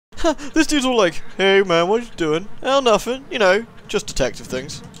This dude's all like, hey man, what you doing? Oh, nothing. You know, just detective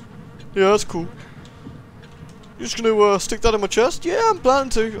things. Yeah, that's cool. You just gonna stick that in my chest? Yeah, I'm planning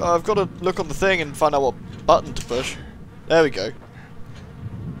to. I've got to look on the thing and find out what button to push. There we go.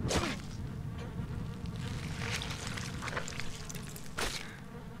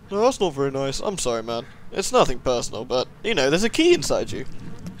 No, that's not very nice. I'm sorry, man. It's nothing personal, but, you know, there's a key inside you.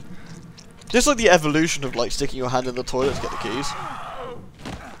 Just like the evolution of, like, sticking your hand in the toilet to get the keys.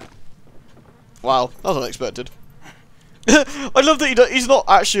 Wow, that was unexpected. I love that he's not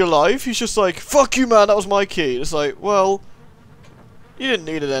actually alive. He's just like, fuck you, man, that was my key. It's like, well, you didn't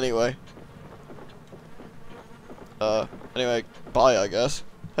need it anyway. Anyway, bye, I guess.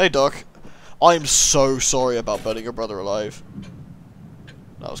 Hey, Doc. I'm so sorry about burning your brother alive.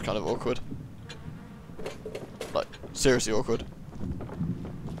 That was kind of awkward. Like, seriously awkward.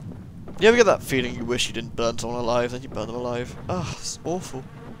 You ever get that feeling you wish you didn't burn someone alive, then you burn them alive? Ah, it's awful.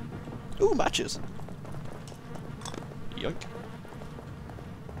 Ooh, matches. Yoink.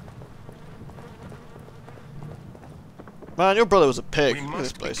 Man, your brother was a pig. Look at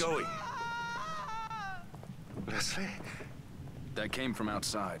this place. Leslie? That came from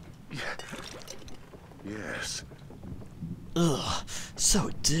outside. Yeah. Yes. Ugh, so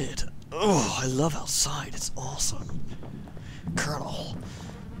it did. Oh, I love outside. It's awesome. Colonel,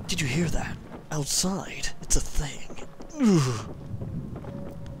 did you hear that? Outside, it's a thing. Ugh.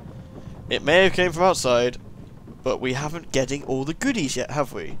 It may have came from outside, but we haven't getting all the goodies yet,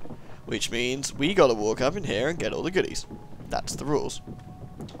 have we? Which means we gotta walk up in here and get all the goodies. That's the rules.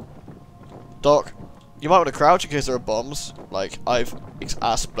 Doc, you might want to crouch in case there are bombs. Like, I've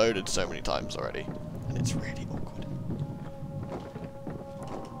exploded so many times already, and it's really awkward.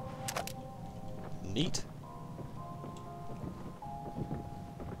 Neat.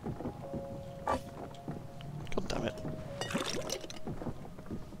 God damn it.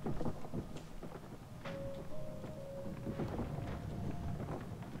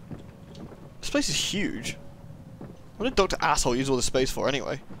 This place is huge. What did Dr. Asshole use all this space for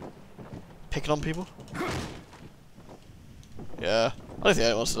anyway? Picking on people? Yeah. I don't think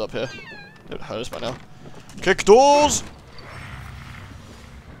anyone stood up here. They would have heard us by now. Kick doors!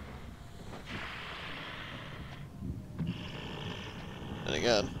 And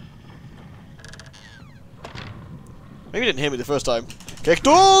again. Maybe you didn't hear me the first time. Kick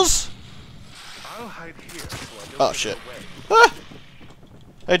doors! I'll hide here so I don't Oh get shit. away. Ah!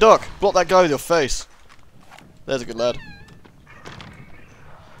 Hey Doc, block that guy with your face. There's a good lad.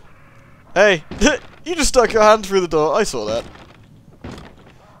 Hey, you just stuck your hand through the door. I saw that.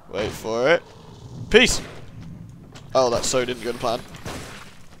 Wait for it. Peace! Oh, that so didn't go to plan.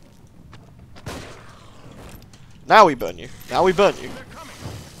 Now we burn you. Now we burn you.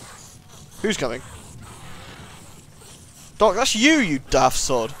 Who's coming? Doc, that's you, you daft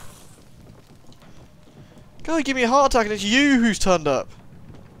sod. God, give me a heart attack and it's you who's turned up.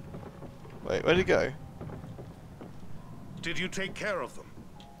 Wait, where'd he go? Did you take care of them?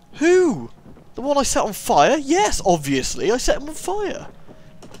 Who? The one I set on fire? Yes, obviously. I set him on fire.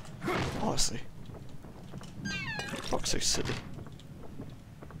 Honestly. Doc's so silly.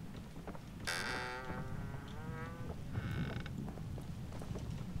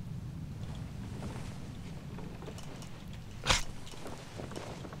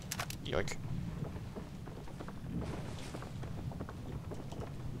 Yoink.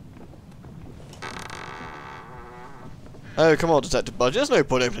 Oh, come on, Detective Budge. There's no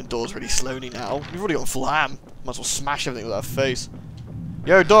point opening doors really slowly now. We've already got full ham. Might as well smash everything with our face.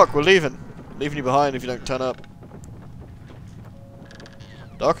 Yo, Doc, we're leaving. Leaving you behind if you don't turn up.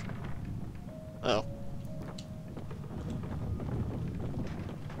 Doc? Oh.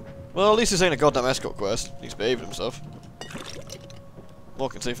 Well, at least this ain't a goddamn escort quest. He's behaving himself. More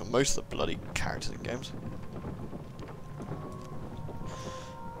can say for most of the bloody characters in games.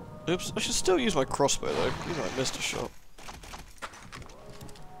 Oops, I should still use my crossbow though. Even though I missed a shot.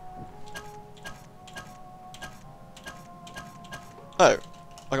 Oh,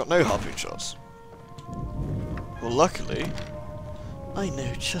 I got no harpoon shots. Well, luckily, I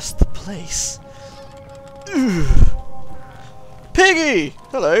know just the place. Ooh. Piggy!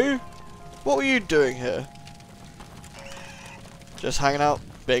 Hello! What were you doing here? Just hanging out,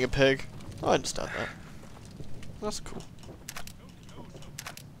 being a pig? I understand that. That's cool.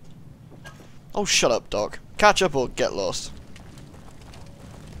 Oh, shut up, Doc. Catch up or get lost.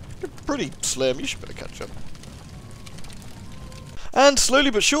 You're pretty slim, you should better catch up. And slowly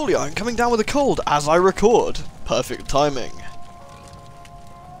but surely I'm coming down with a cold as I record. Perfect timing.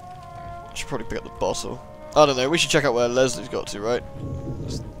 I should probably pick up the bottle. I don't know, we should check out where Leslie's got to, right?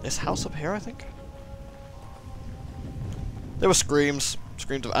 This house up here, I think? There were screams.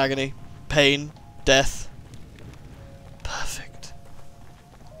 Screams of agony, pain, death. Perfect.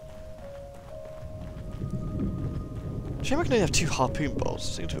 Shame I can only have 2 harpoon bolts.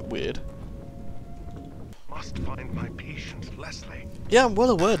 Seems a bit weird. Must find my patience, Leslie. Yeah, I'm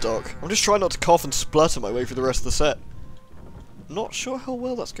well aware, Doc. I'm just trying not to cough and splutter my way through the rest of the set. Not sure how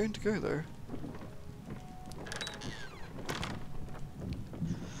well that's going to go, though.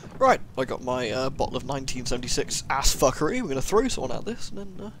 Right, I got my bottle of 1976 ass fuckery. We're going to throw someone at this, and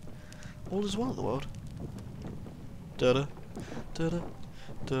then all is well in the world. Da-da, da-da,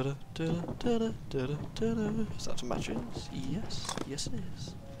 da-da, da-da, da-da, da-da, da-da. Is that some matches? Yes, yes it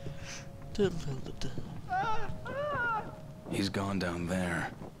is. Da-da-da-da. He's gone down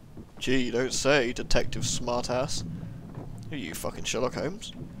there. Gee, you don't say, Detective Smartass. Who are you, fucking Sherlock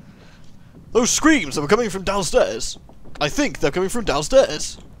Holmes? Those screams that were coming from downstairs. I think they're coming from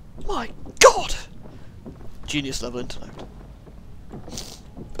downstairs. My God! Genius level intellect.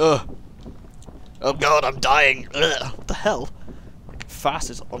 Ugh. Oh God, I'm dying. Ugh. What the hell? Like,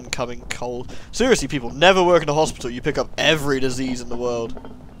 fast is oncoming cold. Seriously, people, never work in a hospital. You pick up every disease in the world.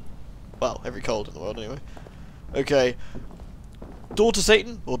 Well, every cold in the world, anyway. Okay. Door to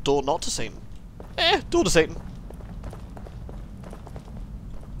Satan, or door not to Satan? Door to Satan.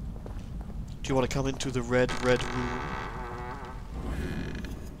 Do you want to come into the red room?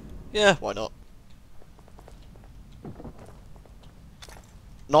 Yeah, why not?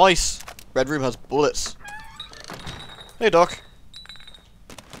 Nice! Red room has bullets. Hey, Doc.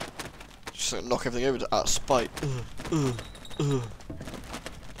 Just gonna knock everything over out of spite.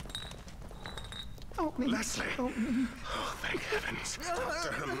 Help me. Leslie! Help me. Oh, thank heavens.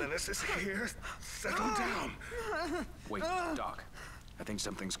 Dr. Jimenez is here. Settle down. Wait, Doc. I think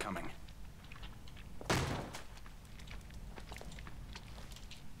something's coming.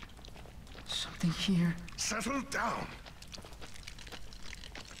 Something here. Settle down.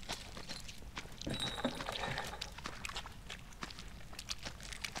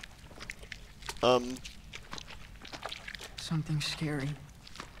 Something scary.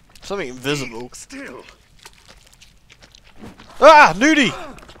 Something invisible. Still. Ah! Nudie!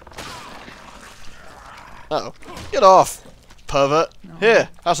 Uh oh. Get off, pervert. No. Here,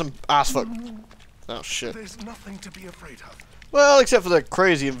 have some ass fuck. Oh shit. There's nothing to be afraid of. Well, except for the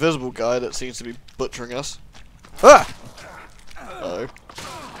crazy invisible guy that seems to be butchering us. Ah! Uh oh.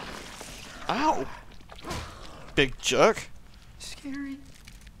 Ow! Big jerk. Scary.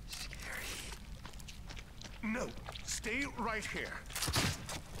 No, stay right here.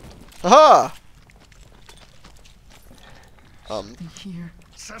 Aha! Something here.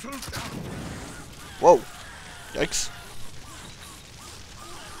 Settle down. Whoa. Yikes.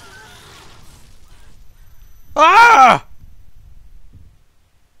 Ah!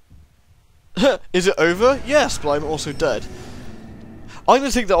 Is it over? Yes, but I'm also dead. I'm gonna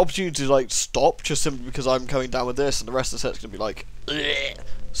take the opportunity to like stop just simply because I'm coming down with this and the rest of the set's gonna be like bleh.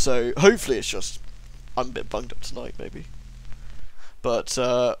 So hopefully it's just I'm a bit bunged up tonight maybe. But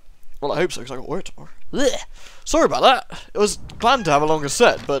well I hope so because I got work tomorrow. Bleh. Sorry about that. It was planned to have a longer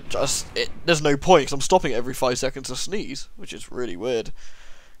set, but just there's no point because I'm stopping every 5 seconds to sneeze, which is really weird.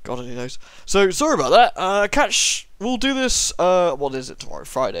 God only knows. So sorry about that. We'll do this what is it tomorrow?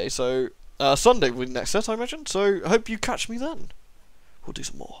 Friday, so Sunday will be the next set I imagine, so I hope you catch me then. We'll do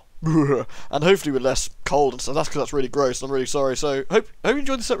some more. And hopefully with less cold and stuff. That's because that's really gross and I'm really sorry. So hope you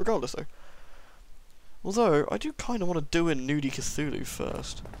enjoyed the set regardless though. Although I do kind of want to do in Nudie Cthulhu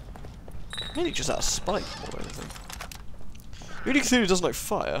first. Maybe just out of spite more than anything. Nudie Cthulhu doesn't like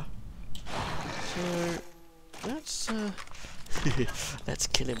fire. So let's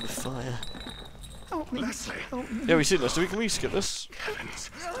kill him with fire. Help me. Leslie. Help me. Yeah, we've seen this. Can we skip this? Heavens.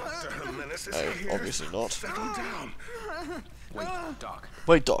 Dr. Jimenez is Oh, here. obviously not. Settle down. Wait, Doc.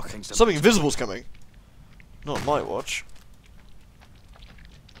 Wait, Doc. Something invisible's coming. Not on my watch.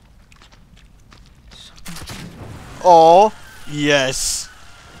 Oh, yes.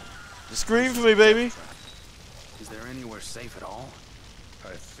 Scream for me, baby. Is there anywhere safe at all?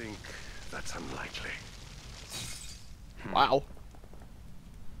 I think that's unlikely. Wow.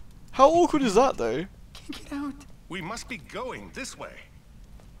 How awkward is that, though? Can't get out. We must be going this way.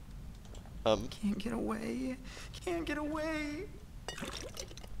 Can't get away. Can't get away.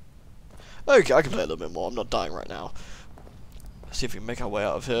 Okay, I can play a little bit more. I'm not dying right now. Let's see if we can make our way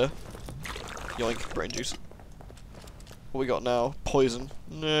out of here. Yoink, brain juice. What we got now? Poison.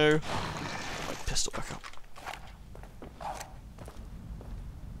 No. My pistol back up.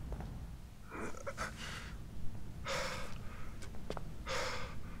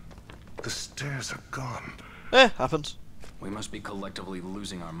 The stairs are gone. Happens. We must be collectively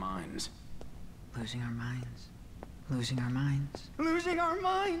losing our minds. Losing our minds. Losing our minds. Losing our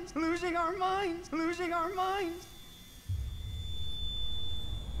minds. Losing our minds. Losing our minds.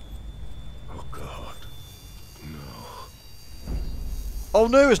 Oh God. No. Oh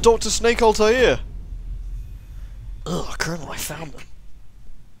no, it's Dr. Snake Altair! Ugh, Colonel, I found them.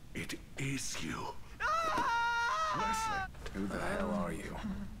 It is you. Leslie. Who the hell are you?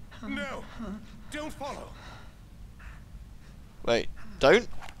 No. Don't follow. Wait, don't?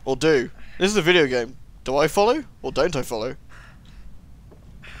 Or do? This is a video game. Do I follow? Or don't I follow?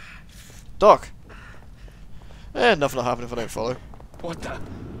 Doc! Nothing will happen if I don't follow. What the?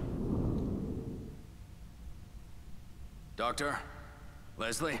 Doctor?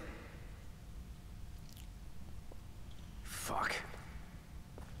 Leslie? Fuck.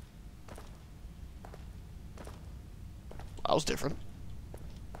 That was different.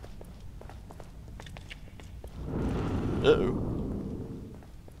 Uh-oh.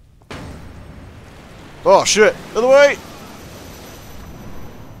 Oh shit! Out of the way!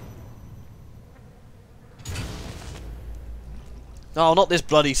 Oh, not this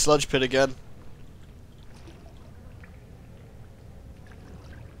bloody sludge pit again.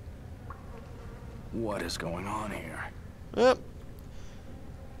 What is going on here? Yep.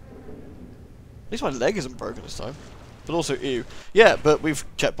 At least my leg isn't broken this time. But also, ew. Yeah, but we've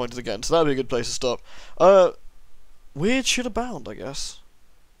checkpointed again, so that'd be a good place to stop. Weird shit abound, I guess.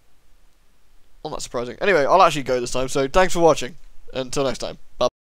 Not that surprising. Anyway, I'll actually go this time, so thanks for watching. Until next time. Bye.